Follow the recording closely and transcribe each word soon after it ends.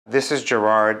This is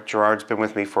Gerard. Gerard's been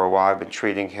with me for a while. I've been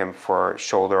treating him for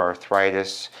shoulder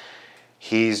arthritis.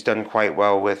 He's done quite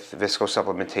well with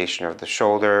viscosupplementation of the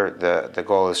shoulder. The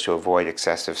goal is to avoid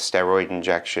excessive steroid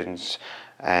injections,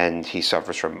 and he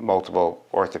suffers from multiple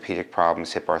orthopedic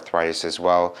problems, hip arthritis as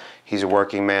well. He's a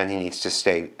working man. He needs to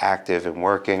stay active and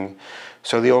working.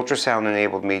 So the ultrasound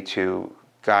enabled me to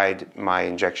guide my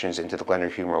injections into the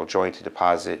glenohumeral joint to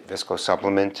deposit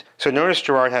viscosupplement. So notice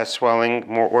Gerard has swelling,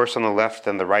 worse on the left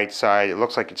than the right side. It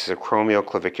looks like it's a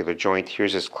acromioclavicular joint.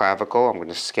 Here's his clavicle. I'm going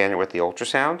to scan it with the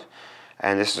ultrasound.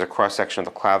 And this is a cross-section of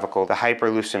the clavicle. The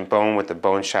hyperlucent bone with the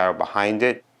bone shadow behind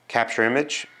it. Capture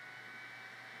image.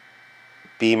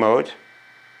 B mode.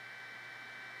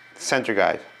 Center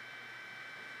guide.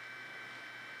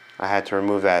 I had to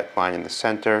remove that line in the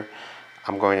center.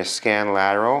 I'm going to scan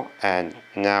lateral, and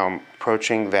now I'm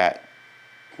approaching that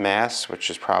mass,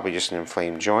 which is probably just an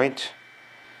inflamed joint.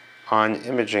 On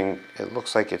imaging, it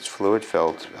looks like it's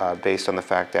fluid-filled based on the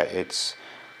fact that it's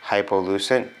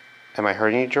hypolucent. Am I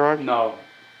hurting you, Gerard? No.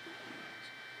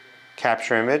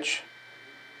 Capture image.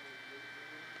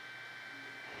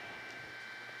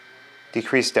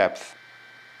 Decrease depth.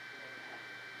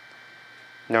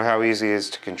 Know how easy it is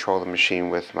to control the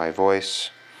machine with my voice.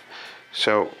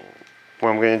 So what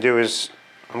I'm going to do is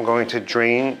I'm going to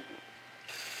drain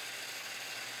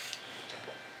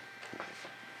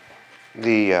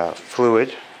the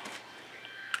fluid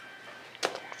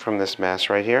from this mass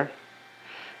right here.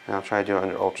 And I'll try to do it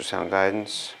under ultrasound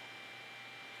guidance.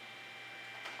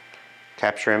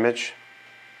 Capture image.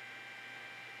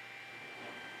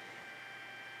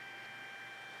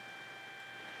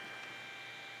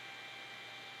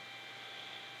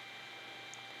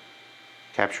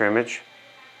 Capture image.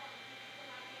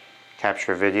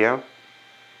 Capture video.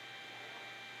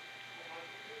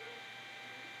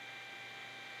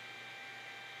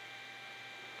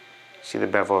 See the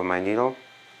bevel of my needle?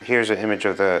 Here's an image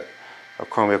of the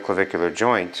acromioclavicular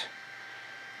joint,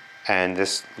 and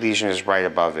this lesion is right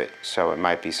above it, so it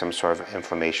might be some sort of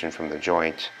inflammation from the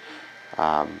joint,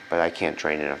 but I can't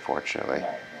drain it, unfortunately.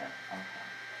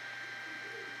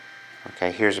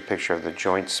 Okay, here's a picture of the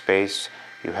joint space.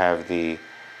 You have the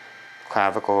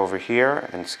clavicle over here,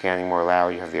 and scanning more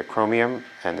lateral, you have the acromion,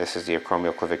 and this is the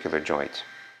acromioclavicular joint.